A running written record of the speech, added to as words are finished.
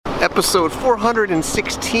episode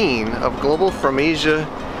 416 of Global from Asia,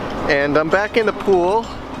 and I'm back in the pool,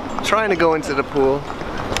 trying to go into the pool.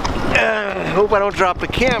 Hope I don't drop the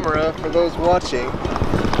camera for those watching.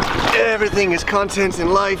 Everything is content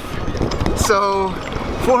in life. So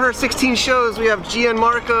 416 shows, we have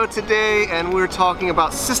Gianmarco today, and we're talking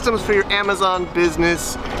about systems for your Amazon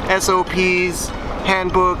business, SOPs,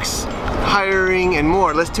 handbooks, hiring, and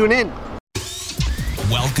more. Let's tune in.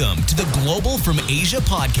 Welcome to the Global from Asia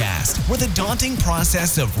podcast, where the daunting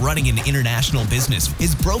process of running an international business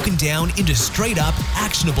is broken down into straight up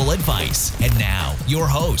actionable advice. And now, your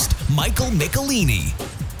host, Michael Michelini.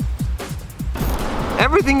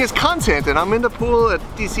 Everything is content, and I'm in the pool at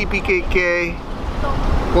DCPKK.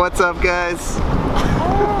 What's up, guys?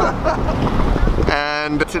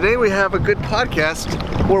 And today we have a good podcast.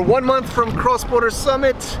 We're 1 month from Cross Border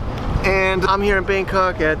Summit, and I'm here in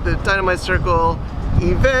Bangkok at the Dynamite Circle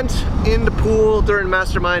event in the pool during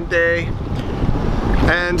Mastermind Day.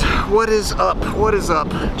 And what is up?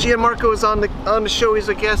 Gianmarco is on the show. He's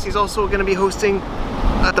a guest. He's also going to be hosting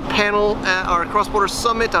at the panel at our Cross Border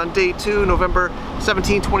Summit on day 2, November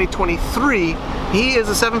 17, 2023. He is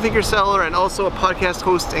a 7-figure seller and also a podcast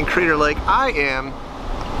host and creator like I am.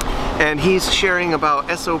 And he's sharing about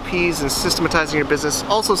SOPs and systematizing your business.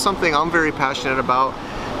 Also something I'm very passionate about.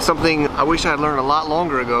 Something I wish I had learned a lot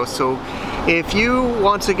longer ago. So if you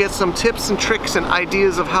want to get some tips and tricks and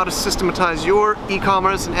ideas of how to systematize your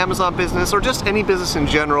e-commerce and Amazon business, or just any business in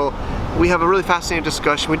general, we have a really fascinating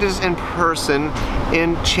discussion. We did this in person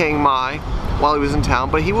in Chiang Mai while he was in town,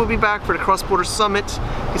 but he will be back for the Cross Border Summit.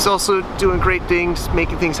 He's also doing great things,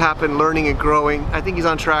 making things happen, learning and growing. I think he's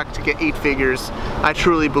on track to get 8 figures. I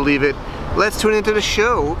truly believe it. Let's tune into the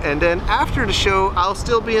show, and then after the show, I'll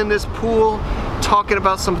still be in this pool talking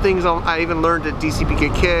about some things I even learned at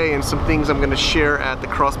DCPKK and some things I'm going to share at the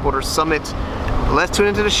Cross Border Summit. Let's tune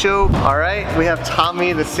into the show. All right, we have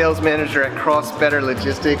Tommy, the sales manager at Cross Better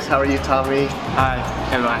Logistics. How are you, Tommy? Hi,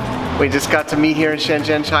 everyone. We just got to meet here in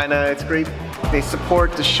Shenzhen, China. It's great. They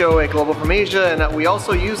support the show at Global from Asia, and we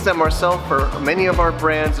also use them ourselves for many of our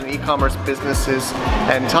brands and e-commerce businesses.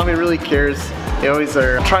 And Tommy really cares. They always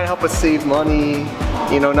are trying to help us save money.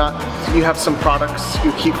 You have some products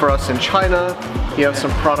you keep for us in China. You have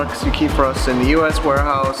some products you keep for us in the US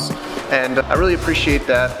warehouse. And I really appreciate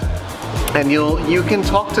that. And you can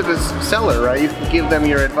talk to this seller, right? You can give them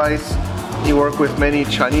your advice. You work with many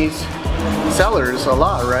Chinese sellers a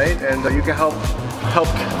lot, right? And you can help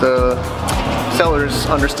the sellers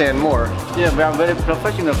understand more. Yeah, we are very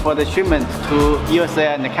professional for the shipment to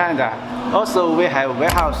USA and Canada. Also, we have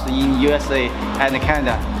warehouse in USA and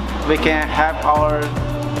Canada. We can help our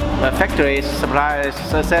factories, suppliers,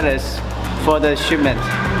 sellers for the shipment.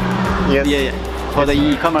 Yes. Yeah, for the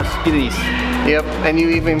e-commerce business. Yep, and you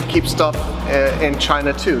even keep stuff in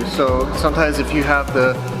China too. So sometimes if you have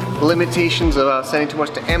the limitations of sending too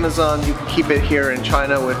much to Amazon, you can keep it here in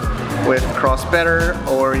China with Cross Better,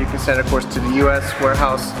 or you can send it, of course, to the US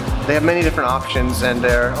warehouse. They have many different options, and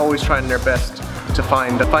they're always trying their best to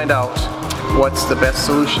find out what's the best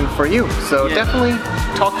solution for you. So Definitely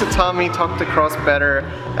talk to Tommy, talk to Cross Better,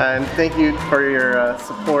 and thank you for your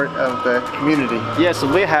support of the community. Yes,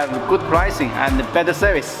 we have good pricing and better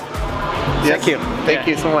service. Thank you. Thank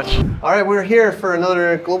you so much. All right, we're here for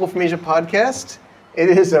another Global from Asia podcast. It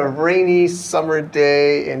is a rainy summer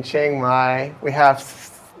day in Chiang Mai. We have,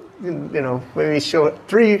 maybe show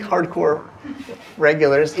 3 hardcore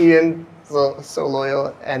regulars. Ian, so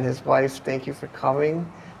loyal, and his wife. Thank you for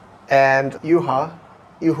coming. And Yuha,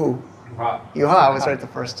 I was right the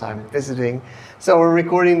first time visiting. So we're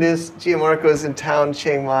recording this. Gianmarco's in town,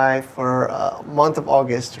 Chiang Mai, for month of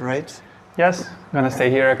August, right? Yes, gonna stay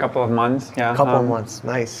here a couple of months. Yeah, a couple of months,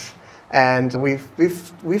 nice. And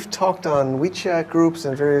we've talked on WeChat groups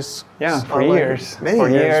and various for years. Many for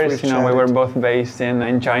years. We were both based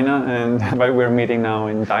in China, but we're meeting now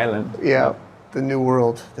in Thailand. Yeah, the new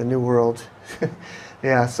world.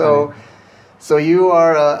 Yeah. So you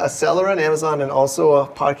are a seller on Amazon and also a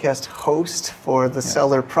podcast host for the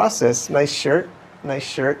seller process. Nice shirt.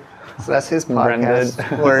 So that's his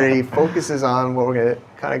podcast where he focuses on what we're going to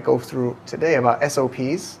kind of go through today about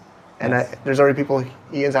SOPs. And there's already people,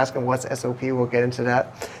 Ian's asking what's SOP, we'll get into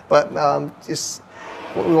that. But just,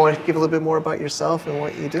 we want to give a little bit more about yourself and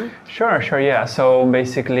what you do? Sure, yeah. So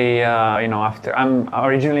basically, after I'm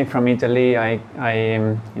originally from Italy,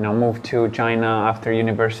 I moved to China after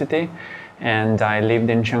university. And I lived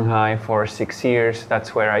in Shanghai for 6 years.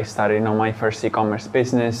 That's where I started, my first e-commerce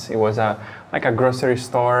business. It was like a grocery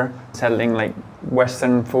store selling like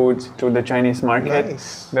Western food to the Chinese market.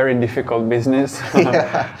 Nice. Very difficult business.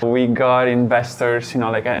 Yeah. We got investors,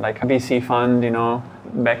 like a VC fund,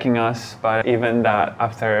 backing us, but even that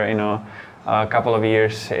after, a couple of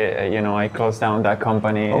years, I closed down that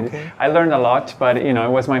company. Okay. I learned a lot, but it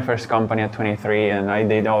was my first company at 23, and I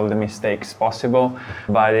did all the mistakes possible.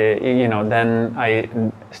 But then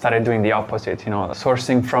I started doing the opposite.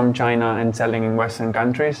 Sourcing from China and selling in Western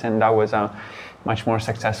countries, and that was a much more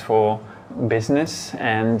successful business.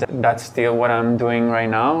 And that's still what I'm doing right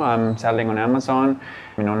now. I'm selling on Amazon.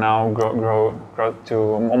 Now grow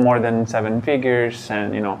to more than 7 figures,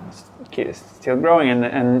 and still growing,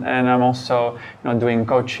 and I'm also doing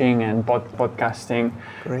coaching and podcasting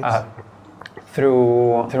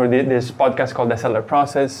through this podcast called The Seller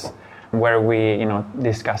Process, where we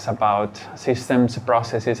discuss about systems,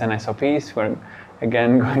 processes, and SOPs. We're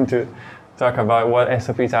again going to talk about what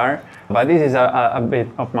SOPs are, but this is a bit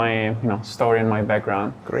of my story and my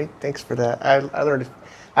background. Great, thanks for that. I learned,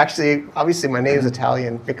 actually, obviously my name is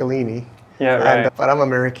Italian, Michelini. Yeah, right. But I'm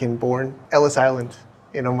American born, Ellis Island.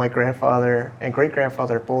 My grandfather and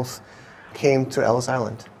great-grandfather both came to Ellis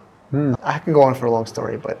Island. I can go on for a long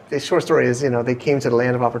story, but the short story is, they came to the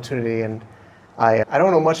land of opportunity, and I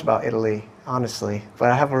don't know much about Italy, honestly, but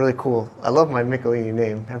I love my Michelini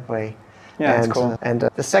name. Everybody. Yeah, it's cool. And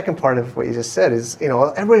the second part of what you just said is,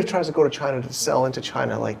 everybody tries to go to China to sell into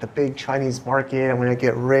China, like the big Chinese market. I'm going to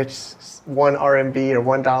get rich, 1 RMB or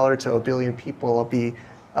 $1 to a billion people, I'll be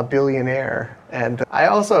a billionaire. And I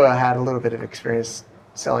also had a little bit of experience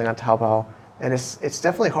selling on Taobao, and it's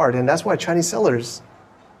definitely hard, and that's why Chinese sellers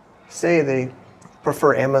say they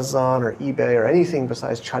prefer Amazon or eBay or anything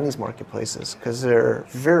besides Chinese marketplaces, because they're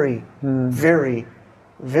very, very,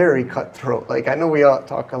 very cutthroat. Like, I know we all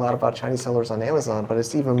talk a lot about Chinese sellers on Amazon, but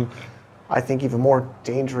it's I think even more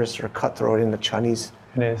dangerous or cutthroat in the Chinese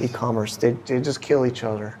e-commerce. They just kill each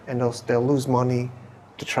other, and they'll lose money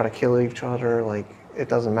to try to kill each other. Like, it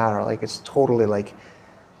doesn't matter. Like, it's totally like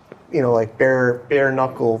bare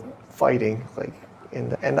knuckle fighting,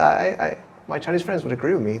 and my Chinese friends would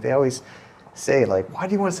agree with me. They always say, like, why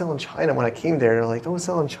do you want to sell in China? When I came there, they're like, don't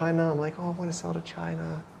sell in China. I'm like, I want to sell to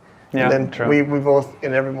China. Yeah, and then true. we both,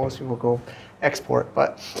 and most people go export.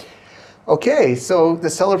 But okay, so the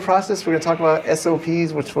seller process, we're going to talk about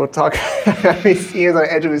SOPs, which we'll talk. He's on the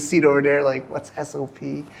edge of his seat over there, like, what's SOP?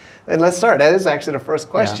 And let's start. That is actually the first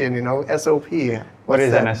question, SOP. What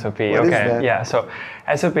is an SOP? Okay, yeah. So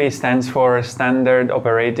SOP stands for Standard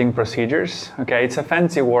Operating Procedures. Okay, it's a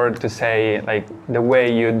fancy word to say like the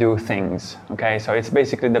way you do things. Okay, so it's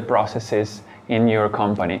basically the processes in your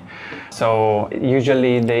company. So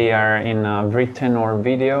usually they are in a written or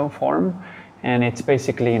video form, and it's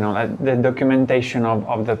basically the documentation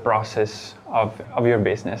of the process of your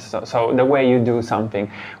business. So the way you do something,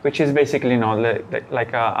 which is basically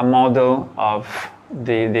like a model of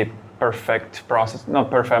the perfect process. Not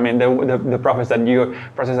perfect. I mean the process that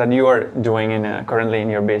you are doing currently in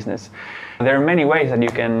your business. There are many ways that you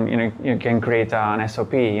can create an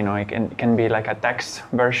SOP. It can be like a text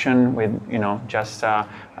version with just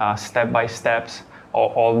step by steps.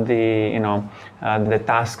 All the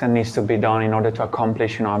task that needs to be done in order to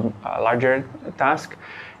accomplish a larger task,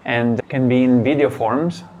 and it can be in video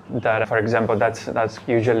forms. That, for example, that's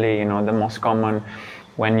usually the most common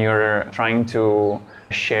when you're trying to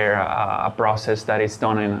share a process that is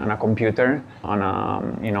done on a computer,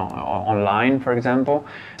 online, for example.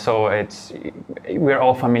 So we're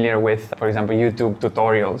all familiar with, for example, YouTube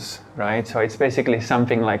tutorials, right? So it's basically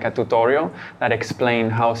something like a tutorial that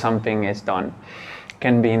explains how something is done.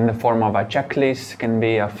 Can be in the form of a checklist, can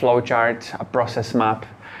be a flowchart, a process map.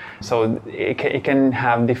 So it can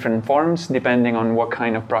have different forms depending on what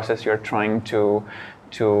kind of process you're trying to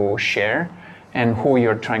share and who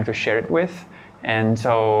you're trying to share it with. And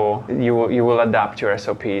so you will adapt your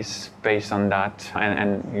SOPs based on that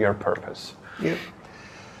and your purpose. Yep.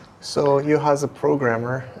 So you as a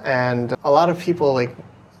programmer, and a lot of people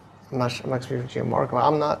I'm not speaking to Gianmarco.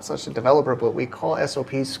 I'm not such a developer, but we call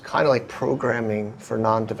SOPs kind of like programming for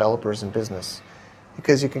non-developers in business,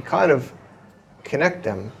 because you can kind of connect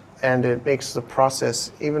them, and it makes the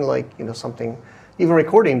process even something. Even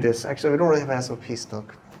recording this, actually, we don't really have an SOP still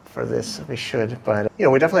for this. We should, but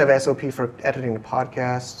we definitely have an SOP for editing the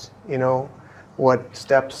podcast. What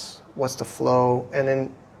steps, what's the flow, and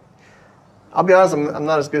then I'll be honest, I'm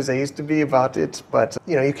not as good as I used to be about it, but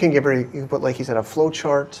you can put, like he said, a flow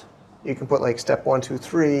chart. You can put step 1, 2,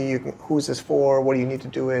 3. Who's this for? What do you need to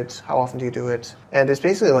do it? How often do you do it? And it's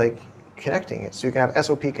basically like connecting it. So you can have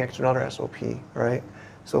SOP connect to another SOP, right?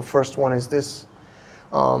 So first one is this.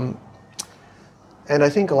 And I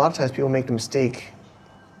think a lot of times people make the mistake,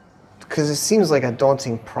 because it seems like a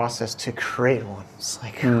daunting process to create one. It's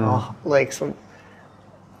like,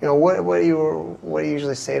 what do you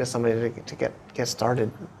usually say to somebody to get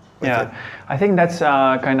started with it? I think that's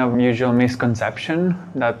a kind of usual misconception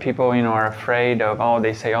that people, are afraid of.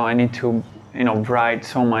 They say, I need to, write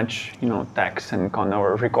so much, text and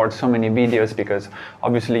or record so many videos, because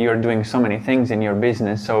obviously you're doing so many things in your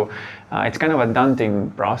business. So it's kind of a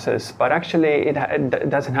daunting process, but actually it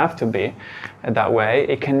doesn't have to be that way.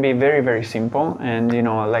 It can be very, very simple. And,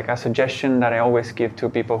 like a suggestion that I always give to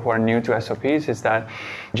people who are new to SOPs is that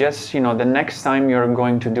just, the next time you're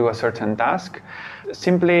going to do a certain task,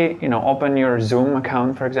 simply, open your Zoom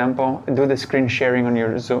account, for example, do the screen sharing on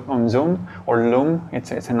your Zoom or Loom.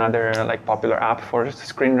 It's another like popular app for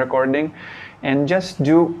screen recording, and just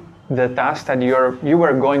do the task that you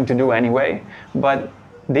were going to do anyway, but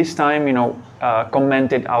this time,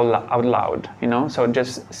 comment it out loud, so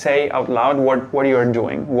just say out loud what you are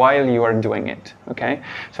doing while you are doing it, okay?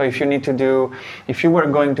 So if you were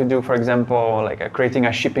going to do, for example, like creating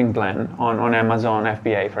a shipping plan on Amazon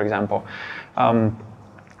FBA, for example,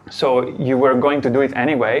 so you were going to do it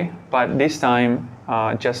anyway, but this time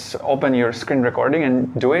just open your screen recording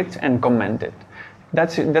and do it and comment it.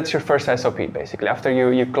 That's your first SOP, basically. After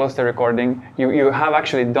you close the recording, you have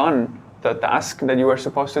actually done the task that you were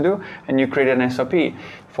supposed to do, and you create an SOP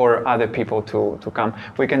for other people to come.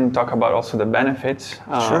 We can talk about also the benefits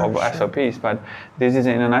of SOPs, but this is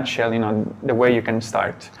in a nutshell, the way you can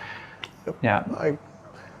start.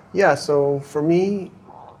 Yeah. So for me,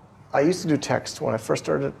 I used to do text when I first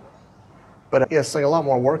started, but it's like a lot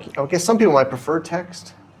more work. I guess some people might prefer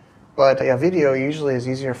text, but video usually is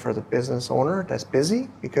easier for the business owner that's busy,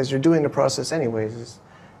 because you're doing the process anyways.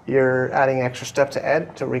 You're adding extra step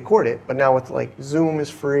to record it, but now with like Zoom is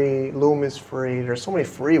free, Loom is free, there's so many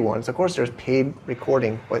free ones. Of course there's paid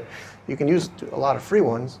recording, but you can use a lot of free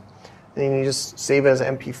ones. And then you just save it as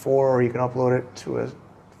an MP4, or you can upload it to a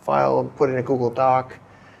file, put it in a Google Doc,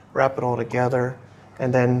 wrap it all together,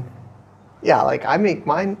 and then like I make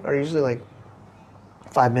mine are usually like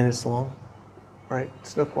 5 minutes long, right?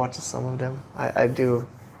 Snook watches some of them. I do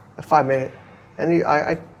a 5 minute, and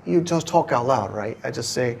you just talk out loud, right? I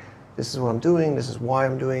just say, this is what I'm doing, this is why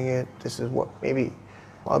I'm doing it, this is what, maybe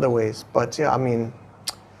other ways. But my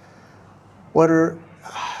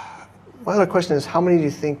other question is, how many do you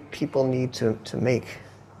think people need to make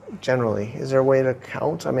generally? Is there a way to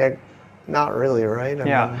count? Not really, right?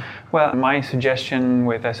 Well, my suggestion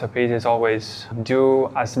with SOPs is always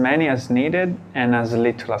do as many as needed and as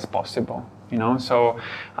little as possible. So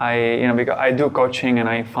because I do coaching, and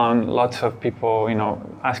I found lots of people,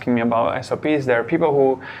 asking me about SOPs. There are people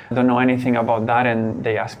who don't know anything about that, and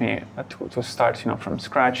they ask me to start, from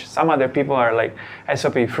scratch. Some other people are like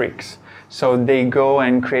SOP freaks. So they go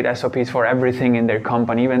and create SOPs for everything in their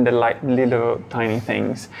company, even the little tiny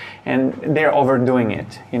things, and they're overdoing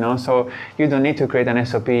it. So you don't need to create an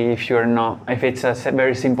SOP if it's a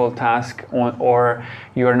very simple task, or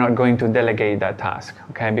you are not going to delegate that task.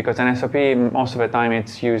 Okay, because an SOP most of the time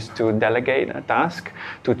it's used to delegate a task,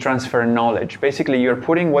 to transfer knowledge. Basically, you're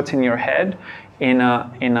putting what's in your head in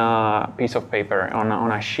a piece of paper, on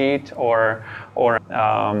a sheet, or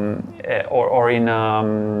in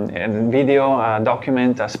a video, a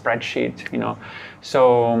document, a spreadsheet.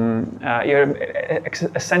 So you're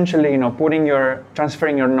essentially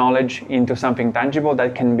transferring your knowledge into something tangible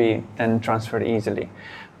that can be then transferred easily.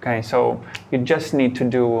 Okay, so you just need to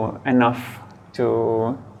do enough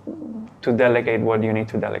to delegate what you need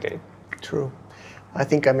to delegate. True. I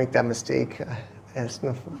think I make that mistake.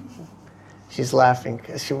 She's laughing.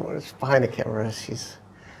 She's behind the camera.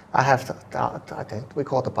 I think we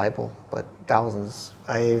call it the Bible, but thousands.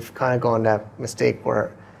 I've kind of gone that mistake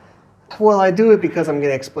where, I do it because I'm going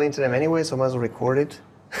to explain to them anyway, so I might as well record it.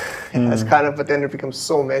 That's but then it becomes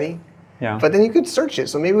so many. Yeah. But then you could search it.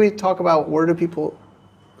 So maybe we talk about, where do people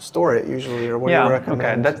store it usually, or what do you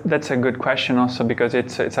recommend? Okay, that's a good question also, because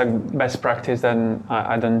it's a best practice that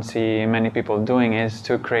I don't see many people doing, is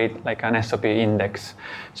to create like an SOP index.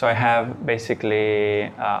 So I have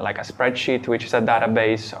basically like a spreadsheet, which is a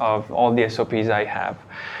database of all the SOPs I have.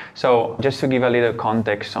 So just to give a little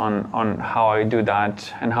context on how I do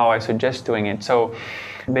that and how I suggest doing it. So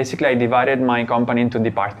basically I divided my company into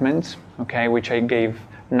departments, okay, which I gave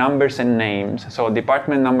numbers and names. So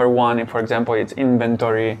department number 1, for example, it's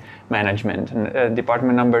inventory management. And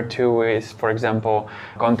department number 2 is, for example,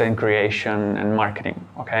 content creation and marketing.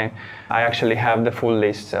 Okay, I actually have the full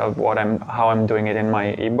list of how I'm doing it in my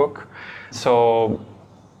ebook. So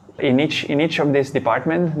in each of these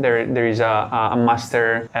departments, there is a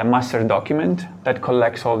master document that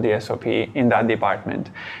collects all the SOP in that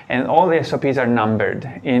department, and all the SOPs are numbered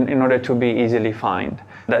in order to be easily found.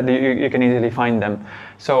 that you can easily find them.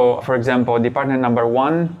 So for example, department number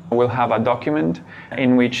 1 will have a document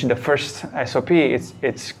in which the first SOP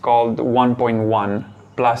it's called 1.1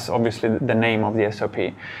 plus obviously the name of the SOP,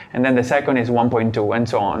 and then the second is 1.2 and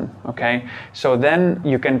so on. Okay, so then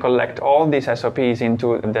you can collect all these SOPs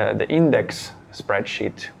into the index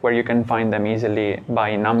spreadsheet where you can find them easily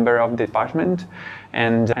by number of department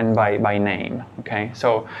and by name. Okay,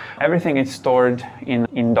 so everything is stored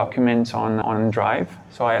in documents on Drive.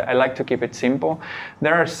 So I like to keep it simple.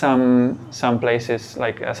 There are some places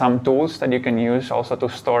like some tools that you can use also to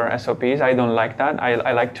store SOPs. I don't like that.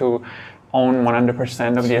 I like to own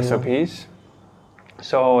 100% of the SOPs.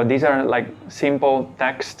 So these are like simple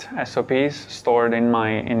text SOPs stored in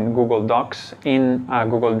Google Docs in a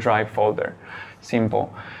Google Drive folder.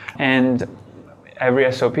 Simple. And every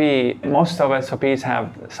SOP, most of SOPs have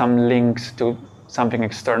some links to something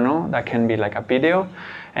external that can be like a video,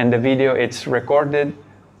 and the video it's recorded,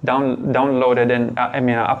 downloaded and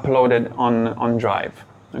uploaded on Drive.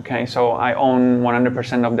 Okay, so I own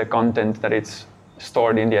 100% of the content that it's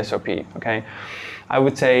stored in the SOP. Okay, I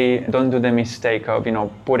would say don't do the mistake of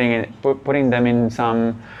putting them in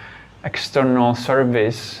some external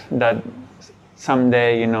service that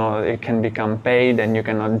someday it can become paid and you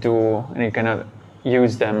cannot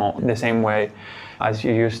use them the same way as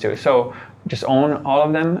you used to. So just own all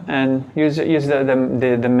of them and use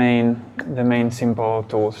the main simple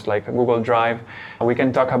tools like Google Drive. We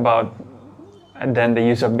can talk about and then the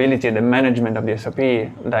usability, the management of the SOP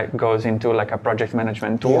that goes into like a project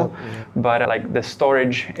management tool. Yeah. But like the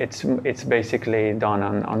storage, it's basically done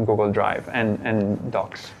on Google Drive and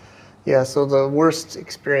Docs. Yeah, so the worst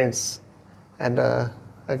experience, and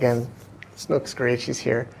again, Snook's great, she's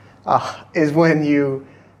here, is when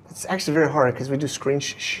it's actually very hard because we do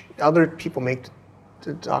other people make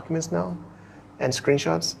the documents now and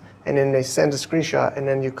screenshots, and then they send a screenshot and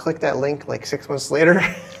then you click that link like 6 months later.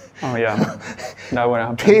 Oh yeah, that would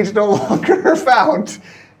happen. Page no longer found.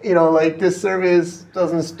 Like this service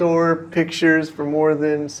doesn't store pictures for more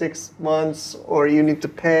than 6 months, or you need to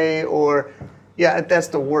pay, or yeah, that's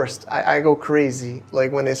the worst. I go crazy.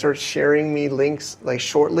 Like when they start sharing me links, like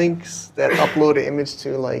short links that upload an image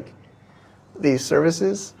to like these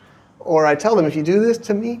services, or I tell them if you do this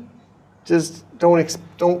to me, just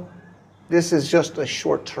don't. This is just a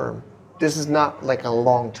short term. This is not like a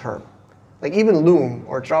long term. Like even Loom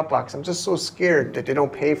or Dropbox, I'm just so scared that they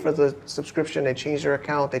don't pay for the subscription. They change their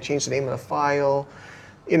account. They change the name of the file.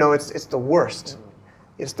 It's the worst.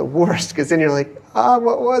 It's the worst because then you're like,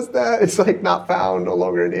 what was that? It's like not found, no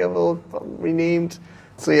longer enabled, renamed.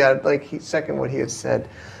 So yeah, like second what he had said.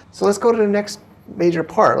 So let's go to the next major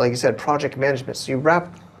part. Like you said, project management. So you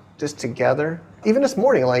wrap this together. Even this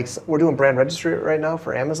morning, like we're doing brand registry right now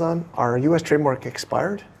for Amazon. Our US trademark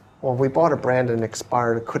expired. Well, we bought a brand and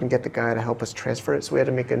expired. Couldn't get the guy to help us transfer it, so we had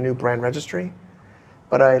to make a new brand registry.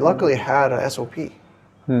 But I luckily had a SOP.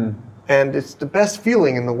 And it's the best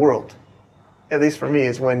feeling in the world, at least for me,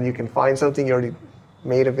 is when you can find something you already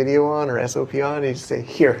made a video on or SOP on, and you just say,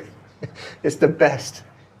 here. It's the best.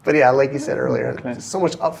 But yeah, like you said earlier, there's so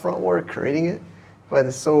much upfront work creating it, but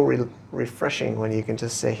it's so refreshing when you can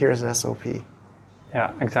just say, here's an SOP.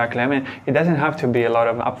 Yeah, exactly. I mean, it doesn't have to be a lot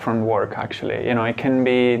of upfront work, actually. It can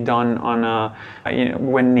be done on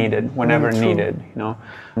when needed, whenever needed.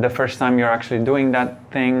 The first time you're actually doing that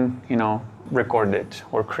thing, record it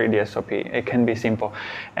or create the SOP. It can be simple.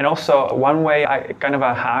 And also, one way, kind of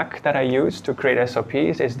a hack that I use to create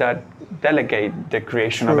SOPs is that delegate the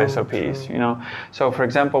creation of SOPs. So, for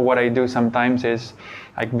example, what I do sometimes is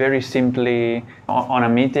like very simply on a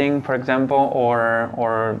meeting, for example,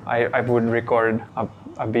 or I would record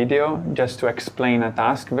a video just to explain a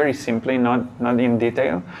task very simply, not in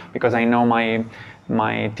detail, because I know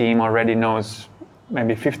my team already knows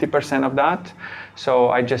maybe 50% of that. So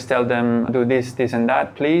I just tell them, do this, this, and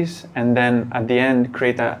that, please. And then at the end,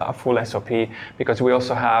 create a full SOP, because we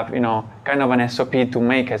also have, kind of an SOP to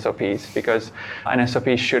make SOPs, because an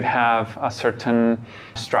SOP should have a certain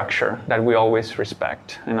structure that we always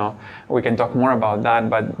respect. We can talk more about that,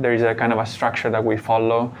 but there is a kind of a structure that we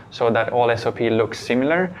follow so that all SOP looks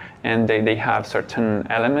similar and they have certain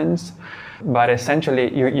elements. But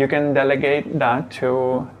essentially, you can delegate that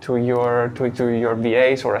to your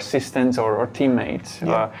VAs or assistants or teammates.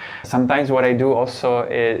 Yeah. Sometimes what I do also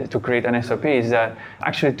is to create an SOP is that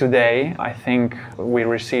actually today I think we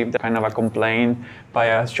received kind of a complaint by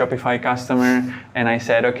a Shopify customer, and I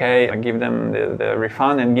said, okay, I give them the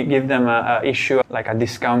refund and give them a issue like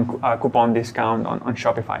a coupon discount on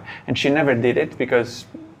Shopify, and she never did it because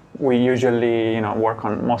we usually, work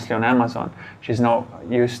mostly on Amazon. She's not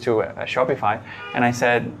used to Shopify. And I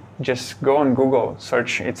said, just go on Google,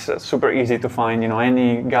 search. It's super easy to find,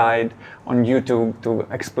 any guide on YouTube to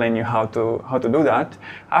explain you how to do that.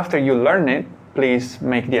 After you learn it, please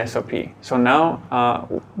make the SOP. So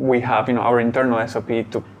now we have, our internal SOP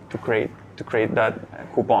to create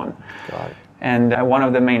that coupon. Got it. And one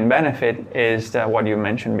of the main benefit is what you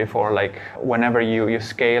mentioned before, like whenever you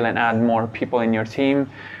scale and add more people in your team,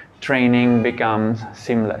 training becomes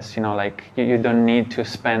seamless. Like you don't need to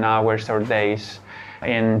spend hours or days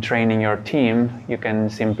in training your team. You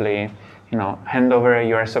can simply, hand over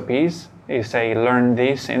your SOPs. You say, learn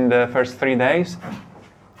this in the first 3 days,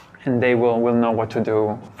 and they will know what to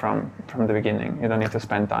do from the beginning. You don't need to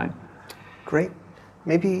spend time. Great.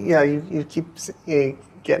 Maybe, you keep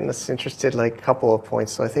getting us interested, like a couple of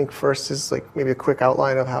points. So I think first is like maybe a quick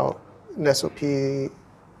outline of how an SOP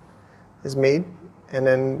is made, and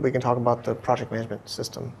then we can talk about the project management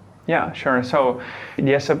system. Yeah, sure. So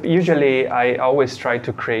the SOP, usually I always try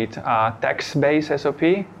to create a text-based SOP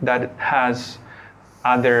that has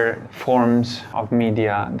other forms of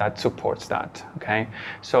media that supports that, okay?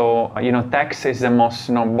 So, text is the most,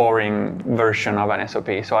 boring version of an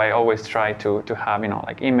SOP. So I always try to have,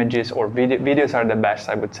 like images or videos are the best,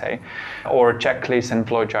 I would say, or checklists and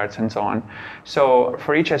flowcharts and so on. So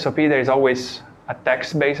for each SOP, there is always a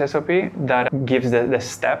text-based SOP that gives the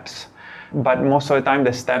steps. But most of the time,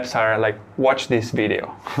 the steps are like, watch this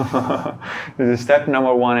video. This is step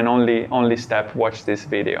number 1 and only step, watch this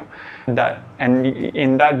video. And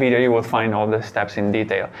in that video, you will find all the steps in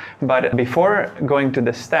detail. But before going to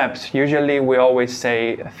the steps, usually we always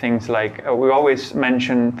say things like, we always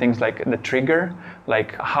mention things like the trigger,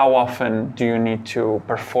 like how often do you need to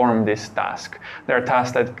perform this task? There are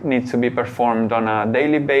tasks that need to be performed on a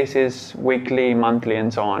daily basis, weekly, monthly,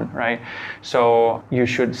 and so on, right? So you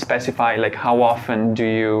should specify like how often do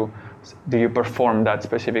you perform that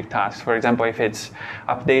specific task. For example, if it's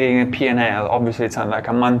updating a P&L, obviously it's not like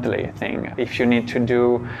a monthly thing. If you need to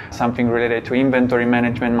do something related to inventory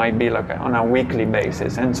management, might be like on a weekly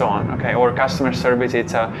basis and so on, okay? Or customer service,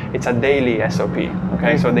 it's a daily SOP,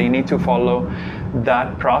 okay? So they need to follow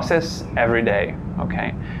that process every day,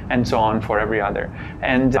 okay? And so on for every other.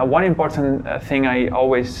 And one important thing I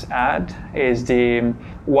always add is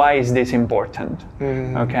why is this important,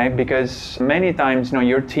 okay? Because many times,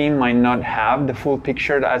 your team might not have the full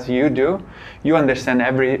picture as you do. You understand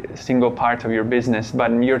every single part of your business,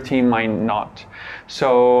 but your team might not.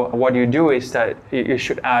 So what you do is that you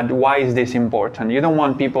should add, why is this important? You don't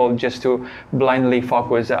want people just to blindly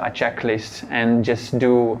focus a checklist and just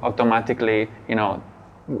do automatically,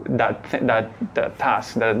 that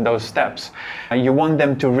task, those steps. You want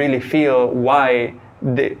them to really feel why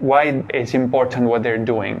it's important what they're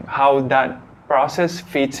doing, how that process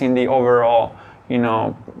fits in the overall,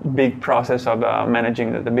 big process of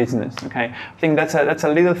managing the business. Okay, I think that's a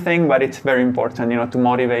little thing, but it's very important, to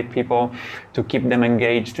motivate people, to keep them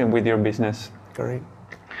engaged with your business. Great.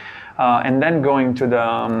 And then going to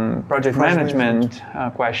the project management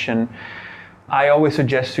question. I always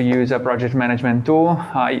suggest to use a project management tool.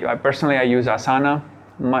 I personally use Asana.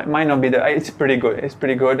 Might not be it's pretty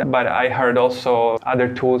good, but I heard also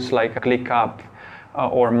other tools like ClickUp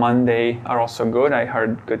or Monday are also good. I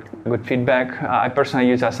heard good feedback. I personally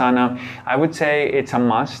use Asana. I would say it's a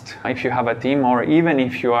must if you have a team, or even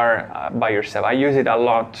if you are by yourself. I use it a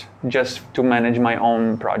lot just to manage my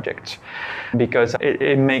own projects, because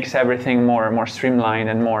it makes everything more streamlined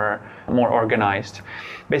and more organized.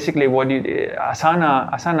 Basically, Asana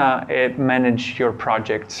manage your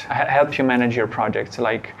projects, help you manage your projects.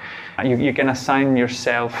 Like you can assign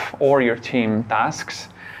yourself or your team tasks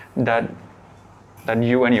that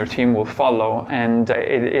you and your team will follow, and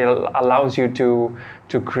it allows you to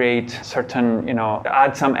create certain,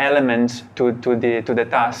 add some elements to the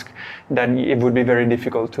task that it would be very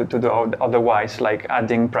difficult to do otherwise, like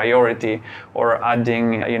adding priority or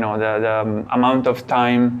adding, the amount of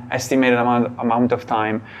time, estimated amount of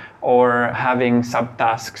time, or having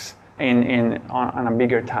subtasks on a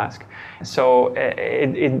bigger task. So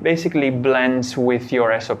it basically blends with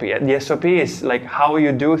your SOP. The SOP is like how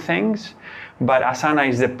you do things, but Asana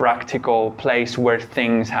is the practical place where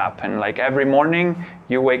things happen. Like every morning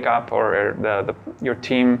you wake up, or your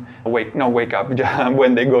team wake up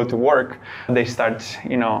when they go to work. They start,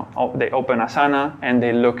 they open Asana and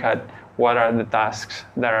they look at what are the tasks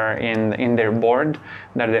that are in their board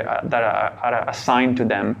that are assigned to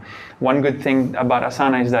them. One good thing about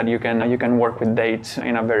Asana is that you can work with dates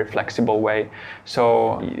in a very flexible way.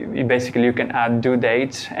 So you can add due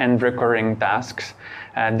dates and recurring tasks.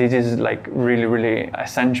 This is like really, really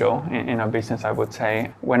essential in a business, I would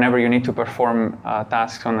say. Whenever you need to perform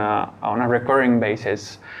tasks on a recurring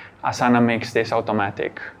basis, Asana makes this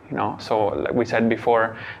automatic. So like we said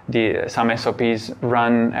before, some SOPs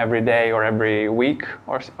run every day or every week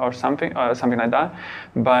or something like that.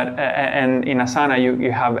 But and in Asana,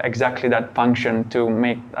 you have exactly that function to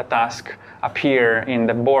make a task appear in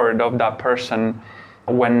the board of that person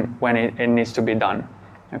when it needs to be done.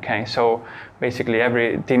 Okay, so basically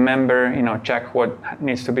every team member, check what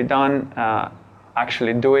needs to be done,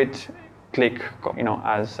 actually do it, click,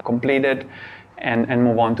 as completed. And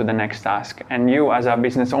move on to the next task. And you, as a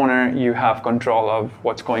business owner, you have control of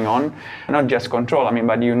what's going on. Not just control,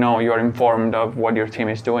 but you're informed of what your team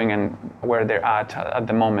is doing and where they're at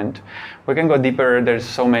the moment. We can go deeper. There's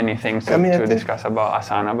so many things to discuss about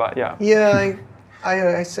Asana, but yeah. Yeah,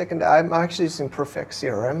 I second. I'm actually using Perfect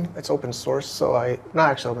CRM. It's open source, so not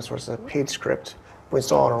actually open source, it's a paid script. We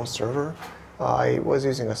install on our own server. I was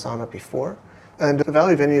using Asana before. And the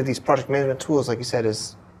value of any of these project management tools, like you said,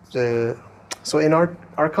 is so in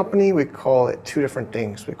our company, we call it two different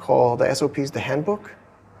things. We call the SOPs the handbook,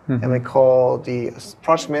 and we call the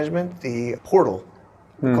project management the portal.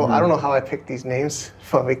 I don't know how I picked these names,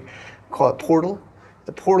 but we call it portal.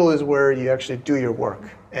 The portal is where you actually do your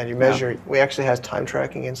work, and you measure. We actually has time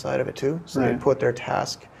tracking inside of it too, so you put their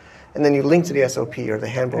task, and then you link to the SOP or the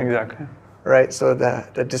handbook. Exactly. Right, so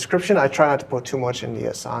the description, I try not to put too much in the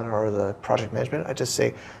Asana or the project management. I just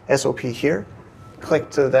say SOP here,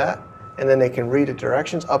 click to that, and then they can read the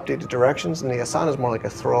directions, update the directions, and the Asana is more like a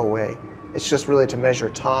throwaway. It's just really to measure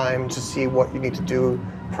time, to see what you need to do,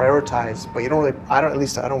 prioritize, but you don't really,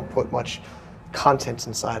 I don't put much content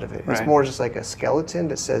inside of it. It's more just like a skeleton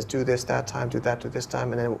that says do this that time, do that to this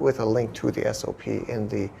time, and then with a link to the SOP in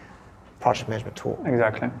the project management tool.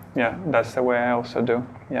 Exactly, yeah, that's the way I also do,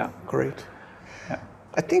 yeah. Great. Yeah.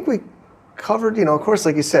 I think we covered, of course,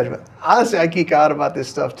 like you said, honestly, I geek out about this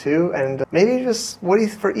stuff too. And maybe just, what do you,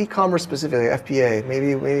 for e-commerce specifically, FBA,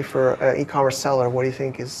 maybe for an e-commerce seller, what do you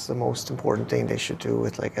think is the most important thing they should do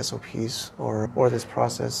with like SOPs or this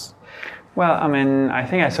process? Well, I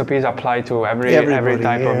think SOPs apply to every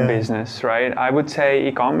type of business, right? I would say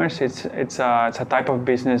e-commerce, it's a type of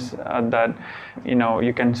business that,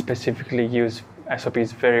 you can specifically use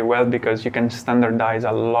SOPs very well because you can standardize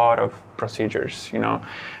a lot of procedures.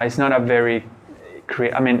 It's not a very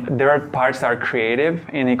there are parts that are creative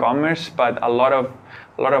in e-commerce, but a lot of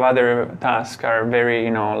other tasks are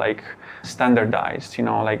very standardized.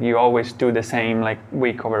 You always do the same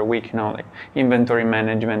week over week. Like inventory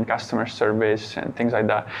management, customer service, and things like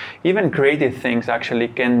that. Even creative things actually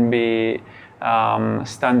can be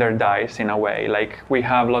standardized in a way. Like we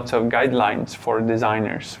have lots of guidelines for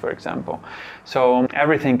designers, for example. So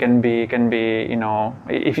everything can be if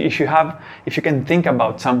you can think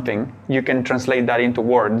about something, you can translate that into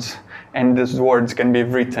words, and those words can be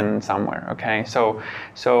written somewhere. Okay, so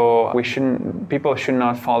people should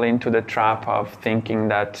not fall into the trap of thinking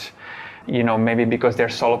that maybe because they're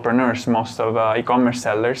solopreneurs, most of e-commerce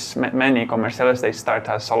sellers, many e-commerce sellers, they start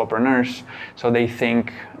as solopreneurs, so they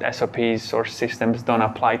think SOPs or systems don't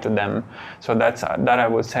apply to them. So that I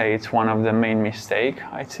would say it's one of the main mistakes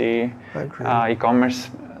I see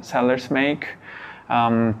e-commerce sellers make.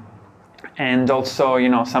 And also,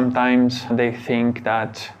 sometimes they think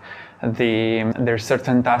that there's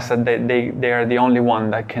certain tasks that they are the only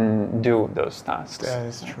one that can do those tasks. That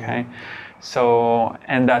is true. Okay. So,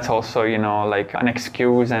 and that's also, an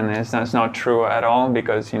excuse, and it's not true at all,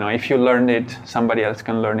 because, if you learn it, somebody else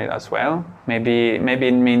can learn it as well. Maybe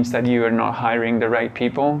it means that you are not hiring the right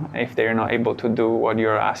people if they're not able to do what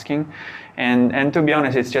you're asking. And to be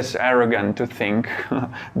honest, it's just arrogant to think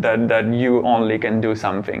that you only can do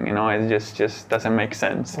something, it just doesn't make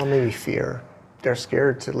sense. Or maybe fear. They're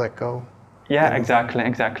scared to let go. Yeah,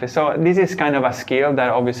 exactly. So this is kind of a skill that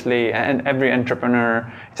obviously, and every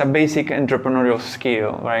entrepreneur, it's a basic entrepreneurial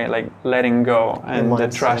skill, right? Like letting go and the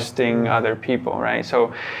trusting other people, right?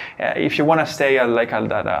 So if you want to stay at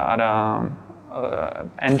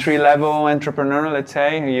entry-level entrepreneur, let's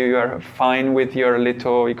say, you are fine with your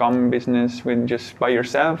little e-commerce business with just by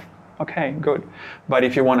yourself, okay, good. But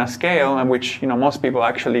if you want to scale, and which most people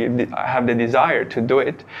actually have the desire to do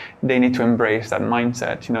it, they need to embrace that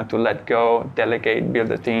mindset, to let go, delegate, build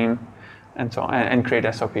a team, and so on, and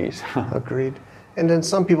create SOPs. Agreed. And then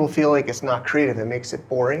some people feel like it's not creative; it makes it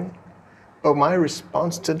boring. But my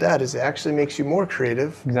response to that is it actually makes you more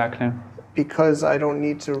creative. Exactly. Because I don't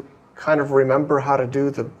need to kind of remember how to do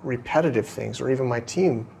the repetitive things, or even my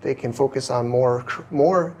team, they can focus on more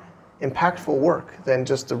impactful work than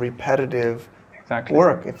just the repetitive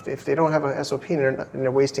work. If they don't have a SOP and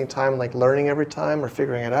they're wasting time like learning every time or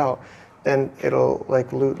figuring it out, then it'll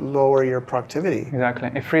like lower your productivity.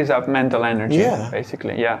 Exactly. It frees up mental energy,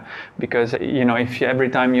 basically. Yeah. Because, if every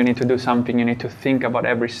time you need to do something, you need to think about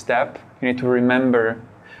every step, you need to remember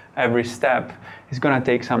every step, it's going to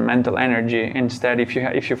take some mental energy. Instead, if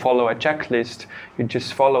you follow a checklist, you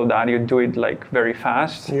just follow that, you do it like very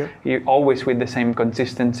fast. You always with the same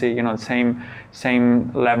consistency,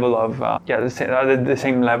 same level of the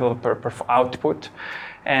same level per output.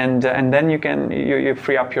 And then you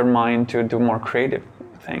free up your mind to do more creative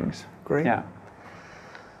things. Great. Yeah.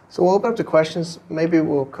 So we'll open up to questions. Maybe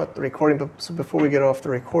we'll cut the recording, but so before we get off the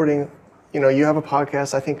recording, you have a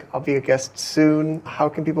podcast. I think I'll be a guest soon. How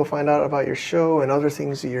can people find out about your show and other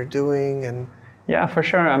things that you're doing? And yeah, for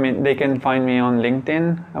sure. I mean, they can find me on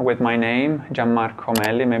LinkedIn with my name, Gianmarco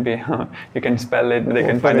Meli. Maybe you can spell it. They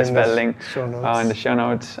can find the spelling in the show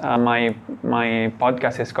notes. My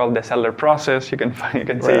podcast is called The Seller Process. You can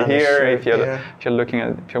see here if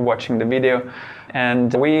you're watching the video.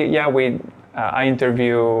 And I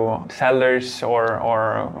interview sellers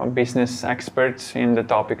or business experts in the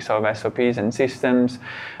topics of SOPs and systems.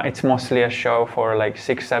 It's mostly a show for like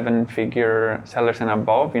 6-7 figure sellers and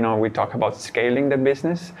above. We talk about scaling the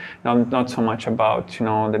business, not so much about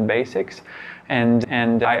the basics.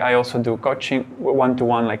 And I also do coaching,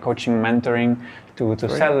 one-to-one, like coaching, mentoring to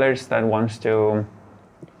sellers that wants to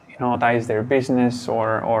monetize their business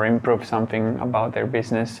or improve something about their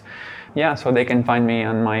business. Yeah, so they can find me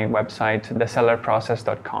on my website,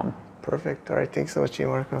 thesellerprocess.com. Perfect. All right. Thanks so much,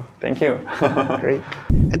 Gianmarco. Thank you. Great.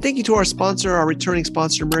 And thank you to our sponsor, our returning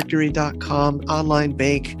sponsor, Mercury.com, online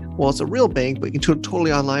bank. Well, it's a real bank, but you can do it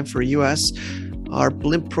totally online for US. Our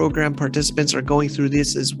Blimp program participants are going through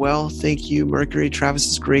this as well. Thank you, Mercury. Travis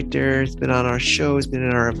is great there. He's been on our show. He's been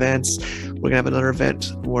in our events. We're going to have another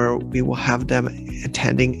event where we will have them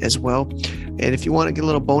attending as well. And if you want to get a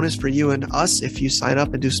little bonus for you and us, if you sign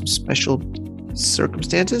up and do some special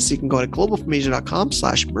circumstances, you can go to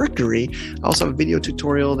globalfromasia.com/Mercury. I also have a video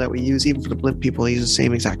tutorial that we use even for the Blimp people. I use the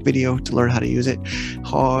same exact video to learn how to use it.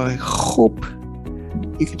 I hope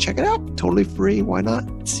you can check it out. Totally free. Why not?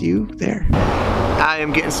 See you there. I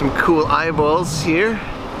am getting some cool eyeballs here.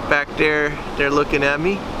 Back there, they're looking at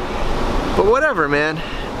me. But whatever, man.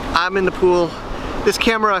 I'm in the pool. This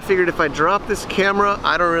camera, I figured if I drop this camera,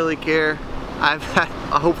 I don't really care.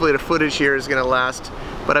 Hopefully the footage here is gonna last,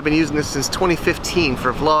 but I've been using this since 2015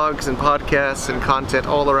 for vlogs and podcasts and content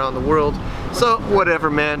all around the world. So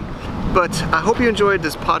whatever, man. But I hope you enjoyed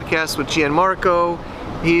this podcast with Gianmarco.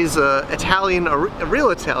 He's Italian, a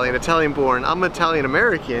real Italian born. I'm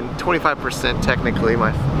Italian-American, 25% technically.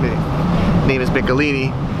 My name is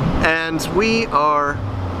Michelini. And we are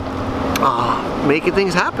making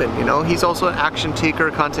things happen, He's also an action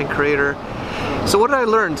taker, content creator. So what did I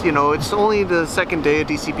learn? It's only the second day of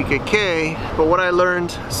DCPKK, but what I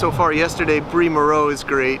learned so far yesterday, Brie Moreau is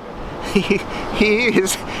great. He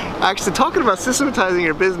is actually talking about systematizing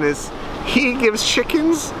your business. He gives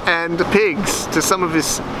chickens and pigs to some of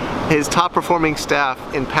his top performing staff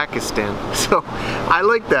in Pakistan. So I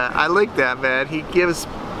like that, man. He gives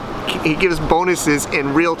bonuses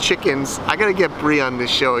in real chickens. I gotta get Brie on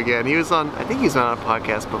this show again. I think he's on a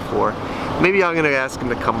podcast before. Maybe I'm gonna ask him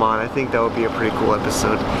to come on. I think that would be a pretty cool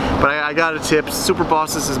episode. But I got a tip. Super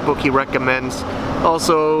Boss is his book he recommends.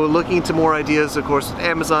 Also looking into more ideas, of course,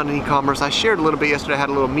 Amazon and e-commerce. I shared a little bit yesterday. I had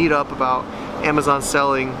a little meetup about Amazon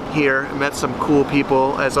selling here. I met some cool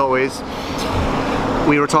people, as always.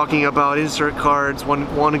 We were talking about insert cards.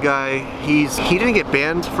 One guy, he didn't get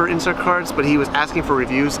banned for insert cards, but he was asking for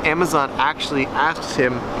reviews. Amazon actually asked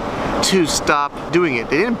him to stop doing it.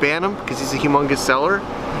 They didn't ban him because he's a humongous seller,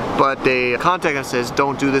 but they contacted him and says,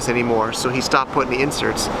 don't do this anymore. So he stopped putting the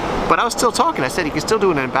inserts. But I was still talking. I said you can still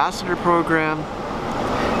do an ambassador program.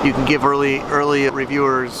 You can give early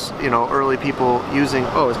reviewers, early people using,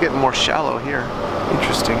 it's getting more shallow here.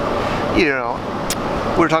 Interesting. We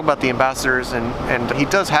were talking about the ambassadors, and he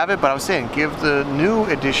does have it, but I was saying give the new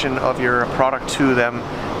edition of your product to them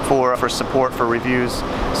for support, for reviews.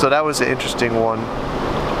 So that was an interesting one.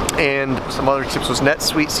 And some other tips was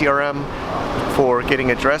NetSuite CRM for getting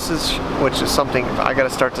addresses, which is something I got to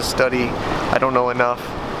start to study. I don't know enough.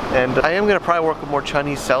 And I am going to probably work with more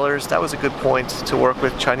Chinese sellers. That was a good point, to work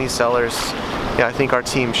with Chinese sellers. Yeah, I think our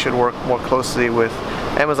team should work more closely with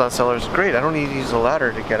Amazon sellers. Great, I don't need to use a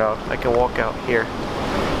ladder to get out. I can walk out here.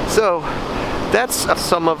 So, that's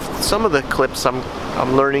some of the clips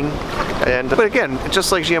I'm learning. But again,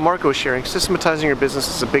 just like Gianmarco was sharing, systematizing your business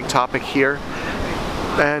is a big topic here.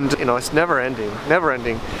 And it's never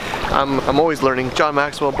ending. I'm always learning. John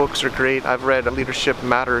Maxwell books are great. I've read Leadership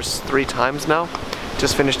Matters 3 times now.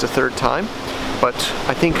 Just finished a 3rd time. But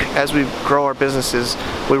I think as we grow our businesses,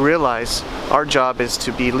 we realize our job is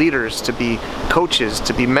to be leaders, to be coaches,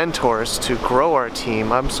 to be mentors, to grow our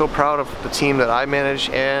team. I'm so proud of the team that I manage,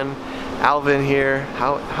 and Alvin here.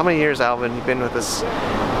 How many years, Alvin? You've been with us,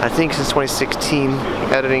 I think, since 2016,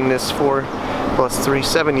 editing this for, well, it's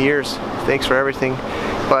 7 years. Thanks for everything.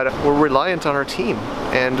 But we're reliant on our team,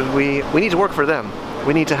 and we need to work for them.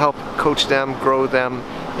 We need to help coach them, grow them,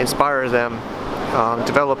 inspire them,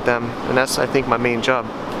 develop them, and that's, I think, my main job.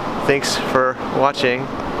 Thanks for watching,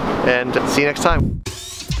 and see you next time.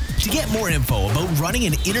 To get more info about running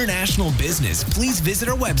an international business, please visit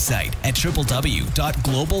our website at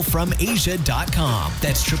www.globalfromasia.com.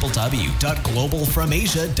 That's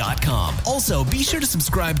www.globalfromasia.com. Also, be sure to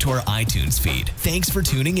subscribe to our iTunes feed. Thanks for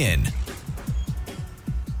tuning in.